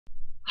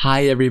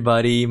Hi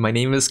everybody, my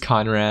name is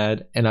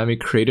Conrad, and I'm a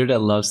creator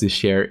that loves to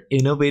share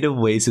innovative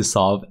ways to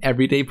solve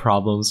everyday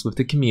problems with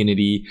the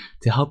community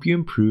to help you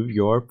improve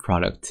your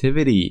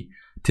productivity.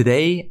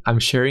 Today, I'm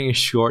sharing a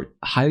short,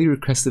 highly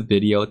requested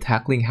video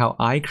tackling how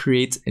I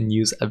create and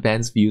use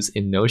advanced views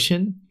in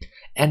Notion,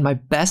 and my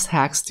best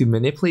hacks to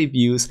manipulate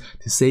views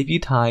to save you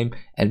time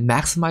and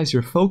maximize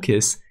your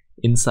focus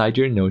inside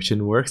your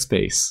Notion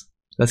workspace.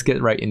 Let's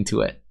get right into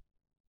it.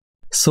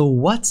 So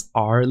what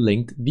are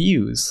linked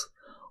views?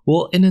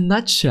 Well, in a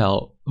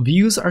nutshell,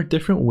 views are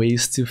different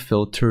ways to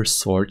filter,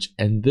 sort,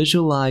 and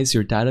visualize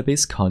your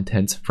database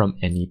contents from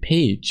any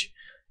page.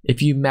 If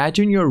you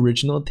imagine your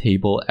original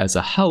table as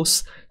a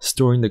house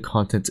storing the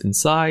contents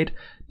inside,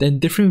 then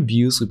different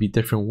views would be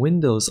different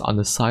windows on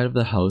the side of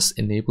the house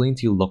enabling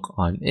you to look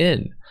on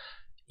in.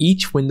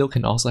 Each window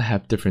can also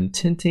have different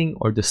tinting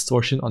or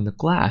distortion on the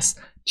glass,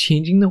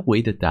 changing the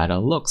way the data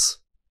looks.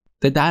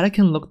 The data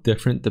can look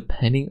different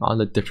depending on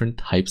the different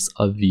types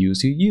of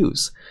views you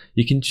use.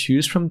 You can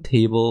choose from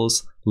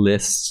tables,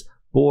 lists,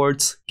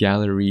 boards,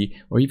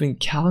 gallery, or even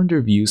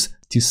calendar views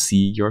to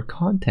see your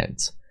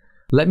content.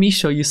 Let me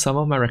show you some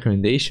of my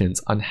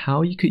recommendations on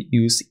how you could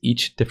use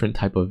each different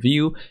type of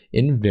view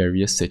in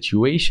various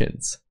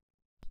situations.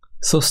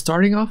 So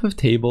starting off with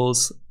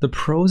tables, the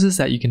pros is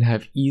that you can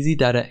have easy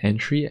data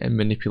entry and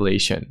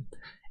manipulation.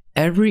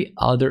 Every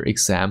other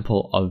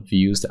example of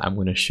views that I'm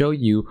going to show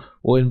you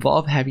will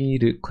involve having you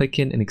to click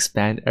in and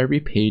expand every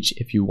page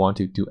if you want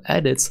to do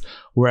edits,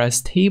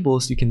 whereas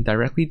tables you can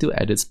directly do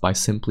edits by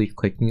simply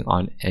clicking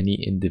on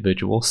any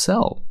individual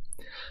cell.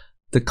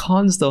 The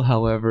cons though,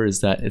 however,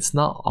 is that it's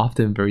not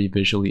often very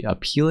visually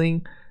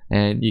appealing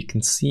and you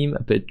can seem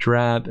a bit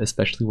drab,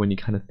 especially when you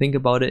kind of think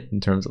about it in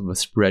terms of a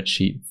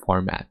spreadsheet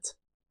format.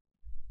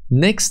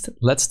 Next,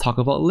 let's talk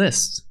about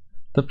lists.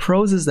 The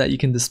pros is that you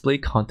can display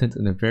content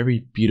in a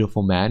very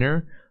beautiful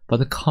manner, but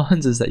the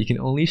cons is that you can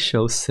only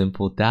show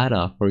simple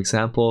data. For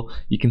example,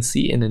 you can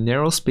see in a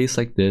narrow space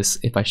like this,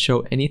 if I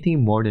show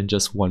anything more than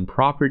just one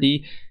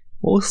property,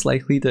 most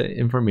likely the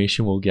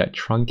information will get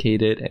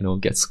truncated and it will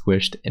get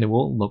squished and it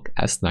won't look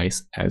as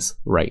nice as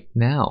right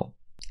now.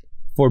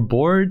 For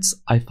boards,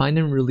 I find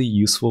them really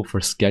useful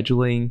for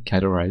scheduling,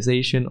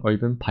 categorization, or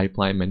even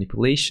pipeline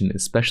manipulation,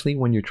 especially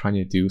when you're trying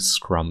to do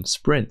Scrum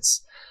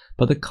sprints.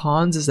 But the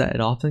cons is that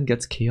it often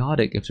gets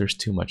chaotic if there's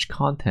too much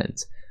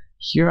content.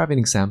 Here I have an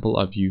example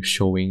of you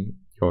showing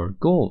your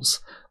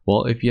goals.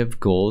 Well, if you have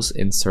goals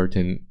in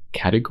certain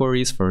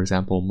categories, for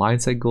example,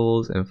 mindset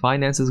goals and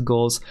finances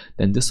goals,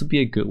 then this would be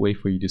a good way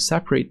for you to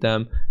separate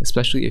them,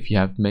 especially if you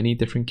have many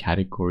different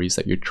categories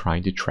that you're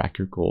trying to track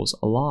your goals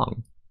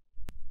along.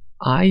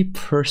 I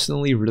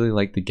personally really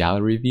like the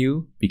gallery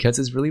view because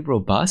it's really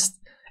robust,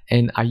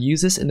 and I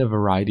use this in a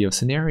variety of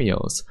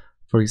scenarios.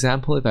 For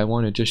example, if I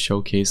want to just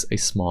showcase a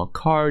small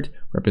card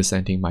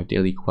representing my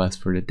daily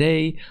quest for the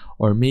day,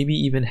 or maybe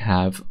even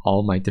have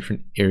all my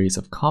different areas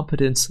of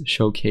competence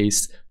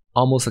showcased,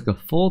 almost like a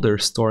folder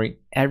storing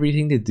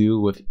everything to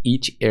do with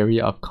each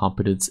area of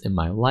competence in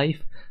my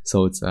life.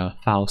 So it's a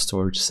file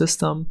storage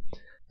system.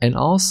 And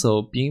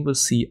also being able to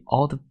see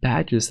all the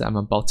badges that I'm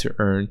about to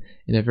earn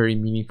in a very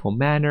meaningful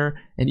manner,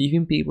 and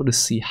even be able to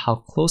see how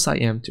close I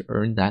am to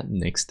earn that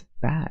next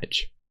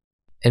badge.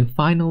 And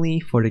finally,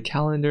 for the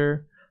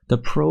calendar, the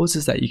pros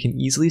is that you can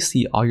easily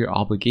see all your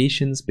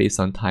obligations based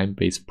on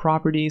time-based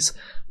properties,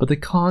 but the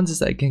cons is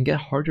that it can get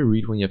hard to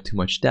read when you have too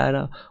much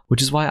data,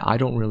 which is why I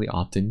don't really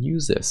often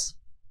use this.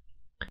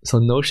 So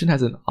Notion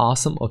has an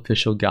awesome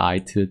official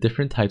guide to the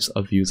different types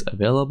of views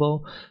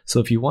available, so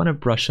if you want to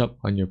brush up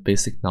on your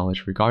basic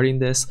knowledge regarding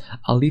this,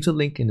 I'll leave the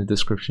link in the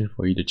description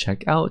for you to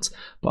check out,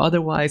 but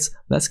otherwise,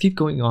 let's keep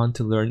going on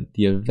to learn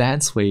the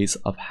advanced ways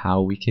of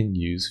how we can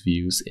use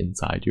views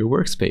inside your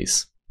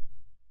workspace.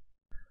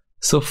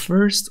 So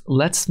first,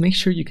 let's make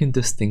sure you can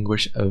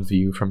distinguish a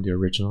view from the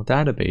original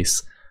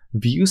database.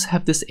 Views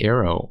have this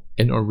arrow,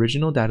 and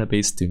original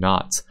database do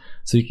not.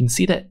 So you can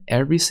see that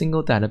every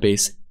single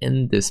database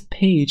in this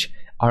page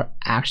are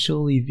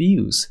actually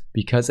views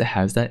because it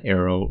has that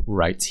arrow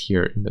right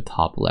here in the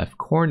top left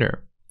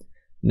corner.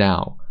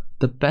 Now,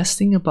 the best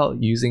thing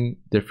about using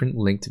different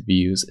linked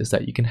views is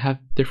that you can have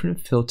different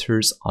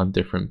filters on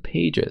different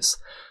pages.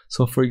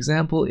 So for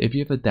example, if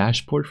you have a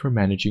dashboard for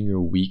managing your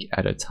week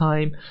at a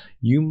time,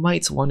 you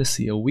might want to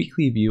see a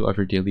weekly view of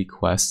your daily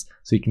quests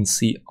so you can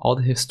see all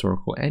the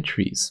historical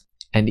entries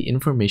and the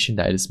information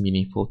that is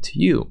meaningful to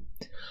you.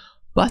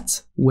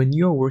 But when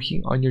you're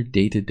working on your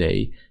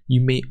day-to-day,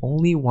 you may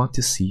only want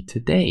to see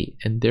today,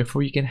 and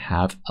therefore you can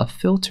have a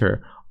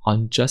filter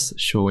on just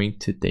showing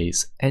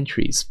today's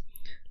entries.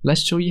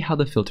 Let's show you how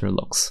the filter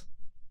looks.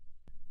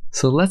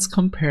 So let's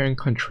compare and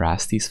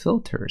contrast these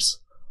filters.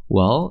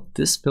 Well,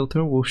 this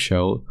filter will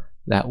show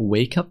that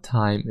wake up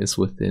time is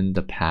within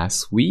the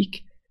past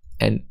week,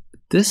 and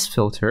this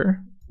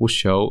filter will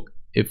show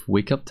if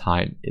wake up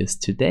time is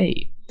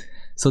today.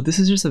 So this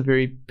is just a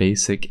very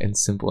basic and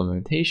simple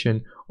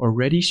implementation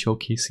already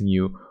showcasing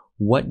you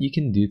what you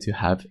can do to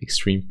have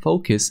extreme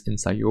focus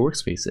inside your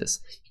workspaces.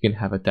 You can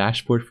have a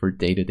dashboard for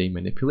day-to-day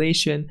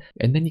manipulation,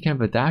 and then you can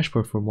have a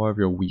dashboard for more of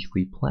your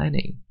weekly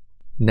planning.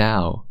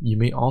 Now, you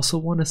may also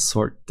want to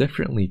sort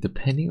differently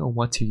depending on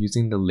what you're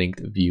using the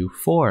linked view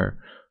for.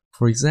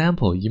 For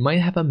example, you might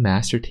have a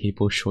master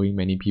table showing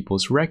many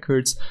people's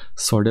records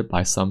sorted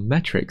by some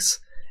metrics.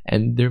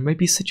 And there might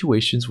be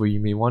situations where you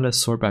may want to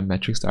sort by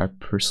metrics that are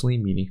personally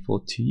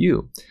meaningful to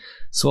you.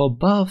 So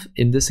above,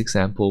 in this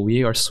example,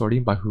 we are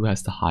sorting by who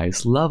has the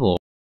highest level.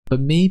 But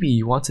maybe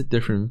you want a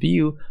different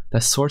view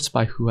that sorts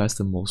by who has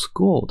the most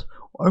gold.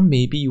 Or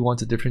maybe you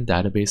want a different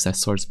database that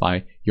sorts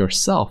by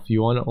yourself.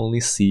 You want to only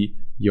see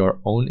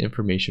your own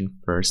information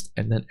first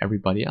and then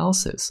everybody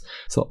else's.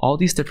 So all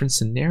these different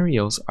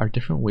scenarios are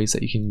different ways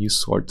that you can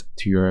use sort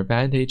to your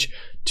advantage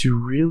to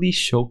really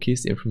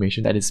showcase the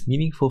information that is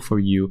meaningful for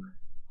you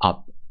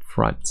up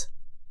front.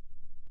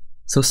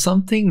 So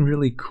something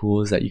really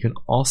cool is that you can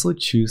also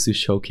choose to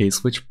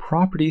showcase which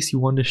properties you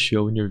want to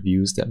show in your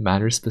views that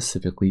matter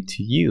specifically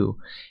to you.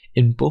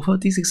 In both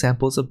of these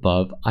examples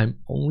above, I'm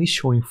only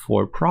showing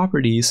 4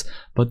 properties,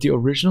 but the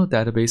original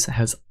database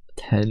has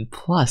 10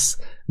 plus,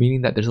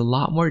 meaning that there's a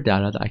lot more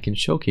data that I can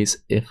showcase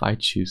if I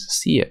choose to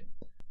see it.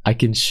 I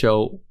can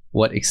show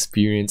what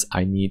experience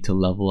I need to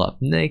level up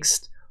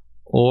next,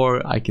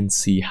 or I can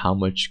see how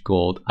much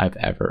gold I've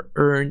ever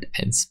earned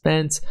and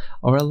spent,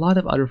 or a lot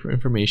of other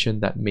information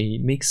that may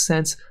make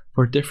sense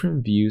for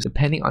different views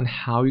depending on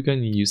how you're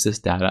going to use this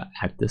data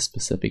at this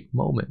specific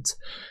moment.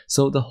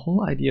 So the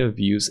whole idea of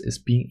views is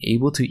being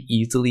able to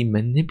easily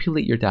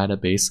manipulate your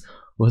database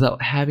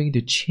without having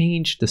to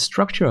change the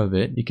structure of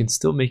it. You can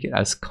still make it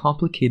as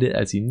complicated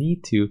as you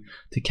need to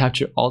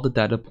capture all the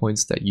data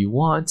points that you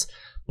want.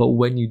 But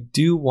when you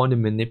do want to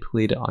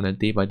manipulate it on a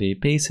day-by-day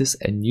basis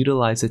and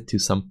utilize it to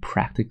some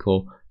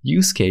practical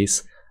use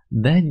case,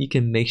 then you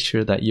can make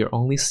sure that you're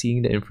only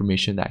seeing the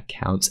information that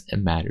counts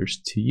and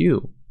matters to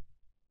you.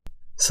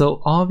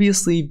 So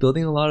obviously,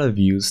 building a lot of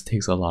views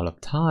takes a lot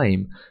of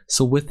time.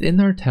 So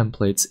within our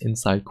templates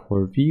inside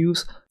core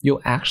views,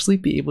 you'll actually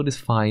be able to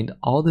find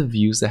all the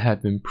views that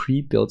have been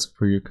pre-built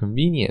for your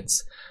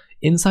convenience.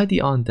 Inside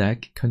the on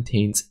deck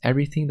contains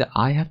everything that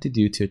I have to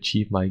do to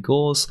achieve my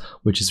goals,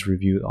 which is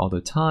reviewed all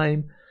the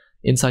time.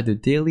 Inside the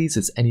dailies,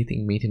 it's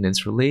anything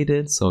maintenance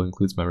related, so it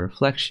includes my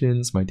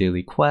reflections, my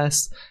daily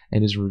quests,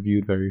 and is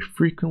reviewed very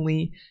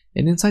frequently.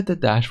 And inside the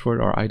dashboard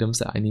are items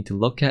that I need to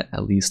look at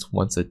least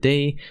once a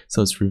day,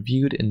 so it's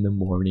reviewed in the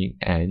morning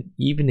and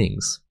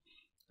evenings.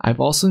 I've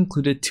also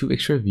included 2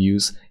 extra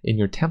views in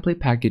your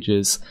template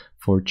packages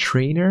for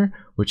Trainer,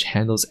 which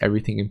handles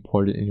everything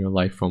important in your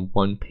life from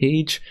one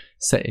page,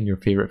 set in your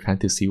favorite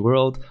fantasy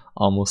world,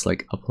 almost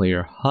like a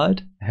player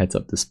HUD,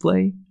 heads-up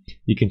display.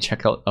 You can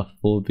check out a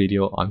full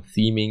video on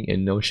theming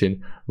in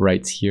Notion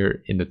right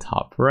here in the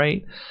top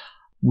right.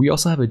 We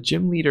also have a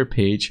gym leader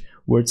page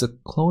where it's a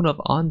clone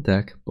of On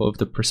Deck, but with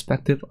the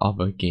perspective of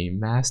a game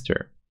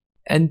master.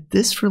 And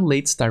this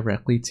relates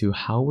directly to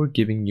how we're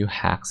giving you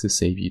hacks to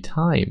save you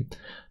time.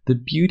 The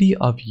beauty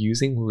of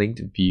using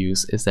linked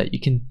views is that you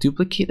can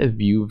duplicate a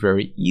view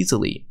very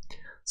easily.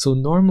 So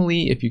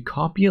normally, if you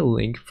copy a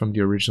link from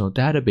the original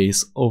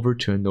database over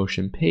to a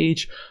Notion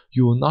page,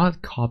 you will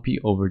not copy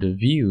over the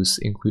views,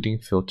 including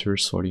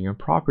filters, sorting, and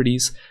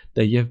properties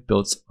that you have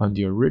built on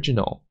the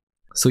original.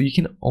 So you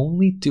can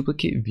only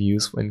duplicate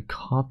views when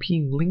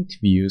copying linked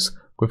views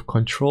with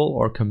Control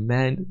or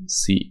Command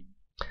C.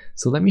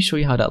 So let me show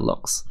you how that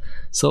looks.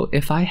 So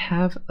if I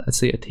have, let's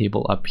say, a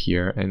table up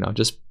here, and I'll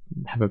just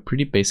have a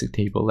pretty basic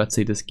table, let's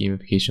say this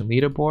gamification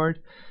leaderboard.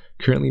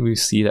 Currently we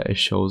see that it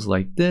shows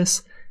like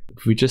this.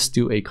 If we just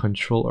do a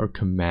Control or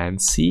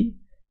Command C,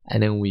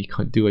 and then we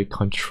do a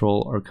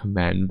Control or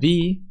Command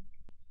V,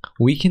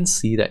 we can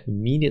see that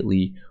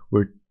immediately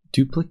we're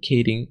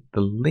duplicating the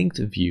linked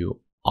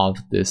view of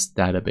this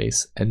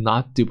database and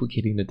not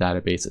duplicating the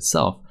database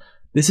itself.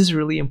 This is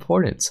really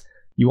important.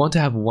 You want to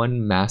have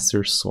one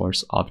master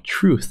source of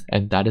truth,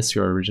 and that is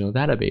your original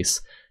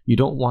database. You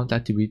don't want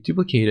that to be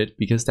duplicated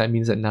because that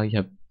means that now you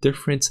have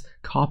different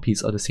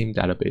copies of the same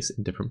database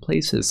in different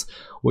places.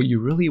 What you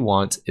really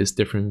want is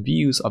different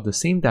views of the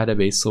same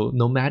database, so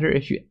no matter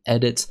if you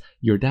edit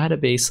your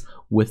database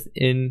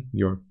within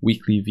your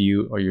weekly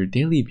view or your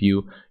daily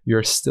view,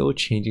 you're still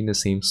changing the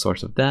same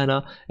source of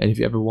data, and if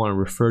you ever want to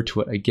refer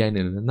to it again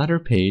in another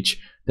page,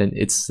 then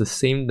it's the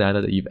same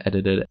data that you've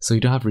edited, so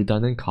you don't have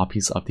redundant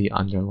copies of the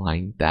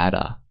underlying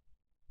data.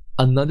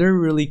 Another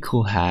really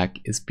cool hack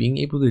is being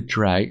able to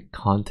drag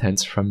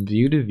contents from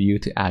view to view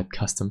to add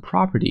custom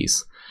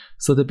properties.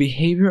 So the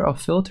behavior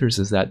of filters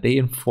is that they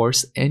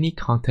enforce any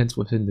content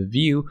within the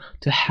view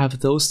to have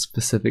those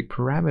specific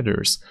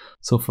parameters.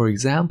 So for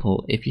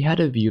example, if you had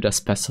a view that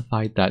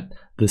specified that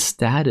the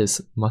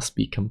status must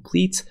be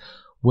complete,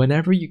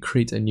 whenever you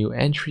create a new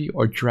entry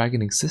or drag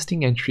an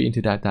existing entry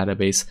into that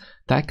database,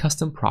 that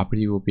custom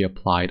property will be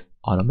applied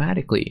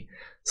automatically.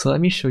 So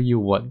let me show you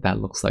what that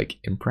looks like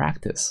in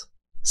practice.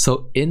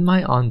 So in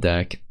my on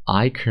deck,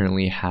 I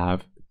currently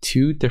have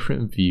 2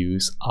 different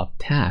views of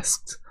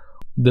tasks.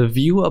 The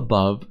view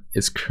above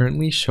is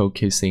currently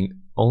showcasing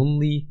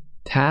only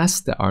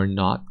tasks that are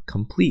not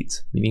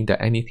complete, meaning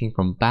that anything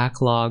from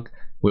backlog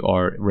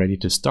or ready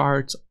to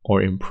start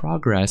or in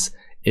progress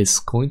is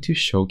going to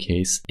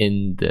showcase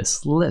in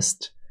this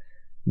list.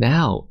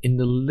 Now, in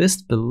the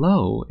list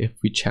below, if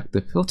we check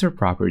the filter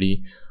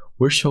property,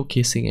 we're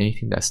showcasing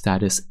anything that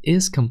status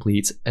is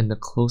complete and the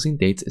closing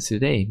date is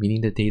today,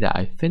 meaning the day that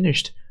I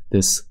finished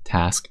this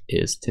task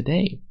is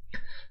today.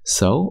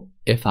 So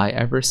if I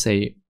ever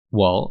say,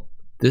 well,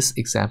 this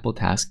example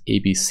task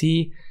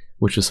ABC,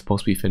 which was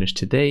supposed to be finished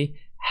today,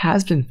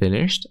 has been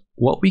finished,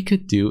 what we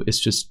could do is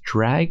just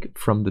drag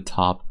from the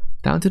top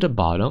down to the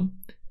bottom,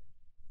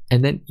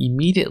 and then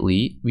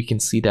immediately we can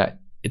see that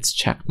it's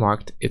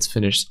checkmarked, it's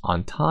finished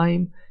on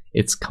time,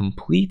 it's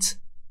complete,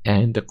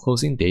 and the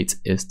closing date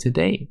is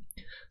today.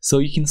 So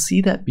you can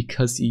see that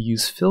because you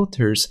use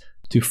filters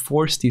to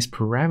force these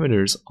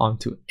parameters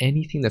onto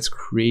anything that's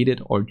created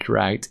or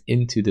dragged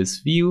into this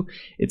view,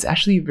 it's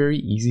actually very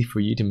easy for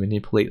you to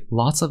manipulate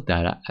lots of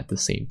data at the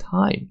same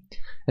time.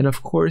 And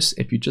of course,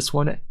 if you just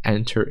want to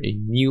enter a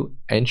new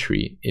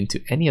entry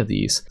into any of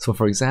these, so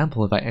for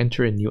example, if I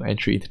enter a new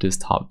entry into this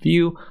top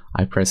view,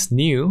 I press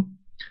new,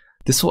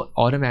 this will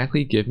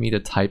automatically give me the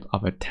type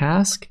of a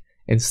task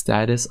and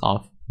status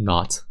of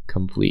not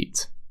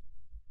complete.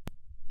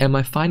 And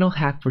my final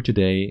hack for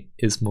today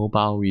is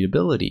mobile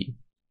readability.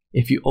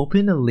 If you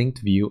open a linked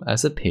view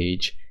as a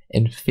page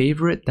and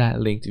favorite that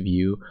linked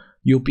view,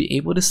 you'll be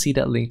able to see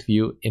that linked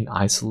view in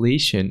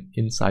isolation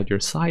inside your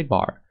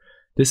sidebar.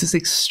 This is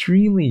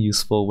extremely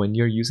useful when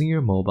you're using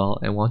your mobile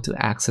and want to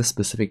access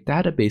specific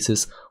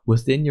databases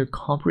within your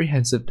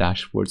comprehensive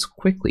dashboards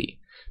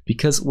quickly.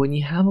 Because when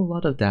you have a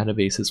lot of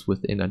databases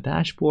within a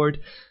dashboard,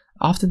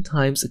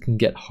 oftentimes it can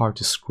get hard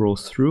to scroll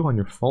through on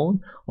your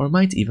phone or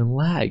might even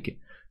lag.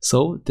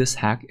 So this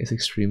hack is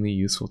extremely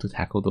useful to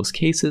tackle those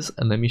cases,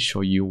 and let me show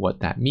you what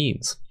that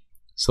means.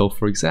 So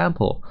for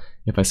example,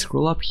 if I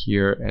scroll up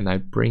here and I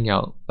bring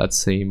out,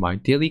 let's say, my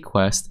daily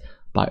quest,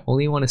 but I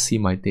only want to see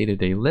my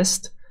day-to-day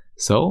list,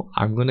 so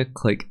I'm going to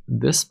click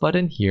this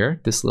button here,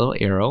 this little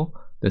arrow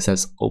that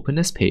says open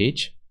this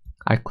page.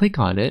 I click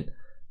on it.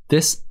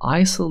 This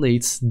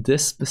isolates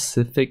this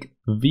specific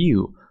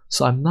view.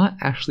 So I'm not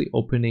actually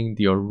opening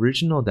the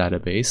original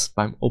database,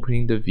 but I'm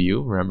opening the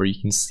view. Remember, you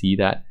can see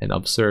that and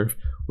observe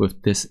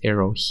with this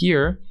arrow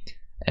here.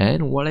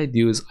 And what I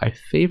do is I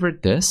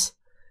favorite this,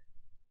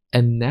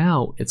 and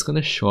now it's going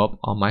to show up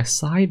on my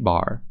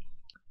sidebar.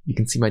 You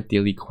can see my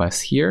daily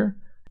quest here.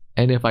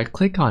 And if I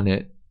click on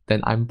it,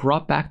 then I'm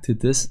brought back to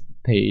this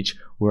page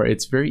where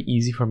it's very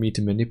easy for me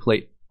to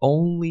manipulate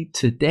only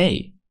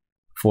today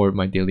for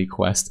my daily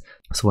quest.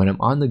 So when I'm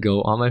on the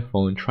go on my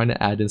phone trying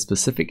to add in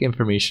specific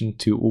information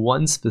to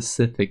one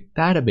specific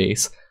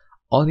database,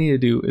 all I need to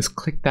do is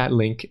click that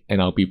link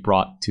and I'll be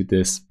brought to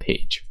this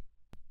page.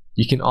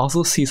 You can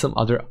also see some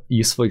other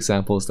useful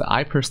examples that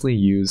I personally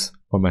use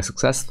for my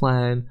success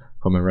plan,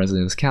 for my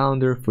residence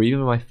calendar, for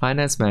even my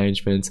finance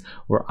management,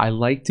 where I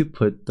like to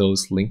put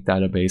those linked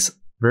database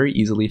very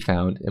easily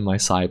found in my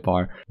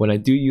sidebar. When I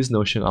do use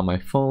Notion on my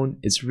phone,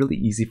 it's really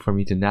easy for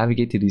me to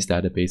navigate to these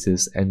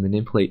databases and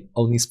manipulate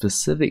only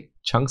specific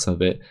chunks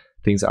of it,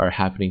 things that are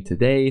happening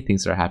today,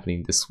 things that are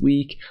happening this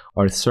week,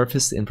 or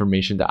surface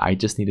information that I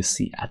just need to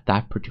see at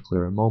that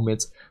particular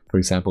moment. For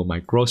example, my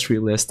grocery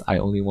list, I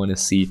only want to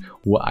see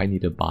what I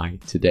need to buy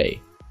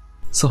today.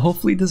 So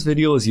hopefully this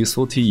video was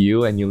useful to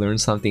you and you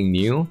learned something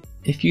new.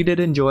 If you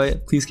did enjoy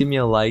it, please give me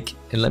a like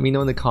and let me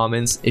know in the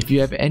comments. If you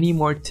have any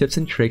more tips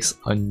and tricks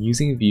on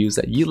using views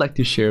that you'd like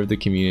to share with the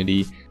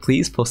community,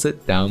 please post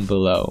it down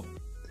below.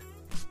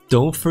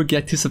 Don't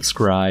forget to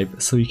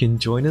subscribe so you can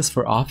join us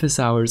for office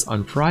hours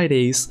on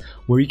Fridays,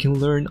 where you can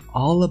learn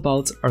all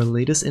about our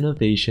latest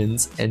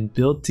innovations and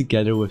build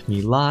together with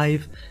me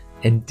live.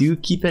 And do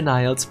keep an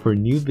eye out for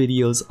new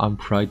videos on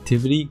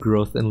productivity,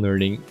 growth, and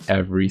learning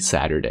every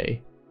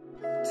Saturday.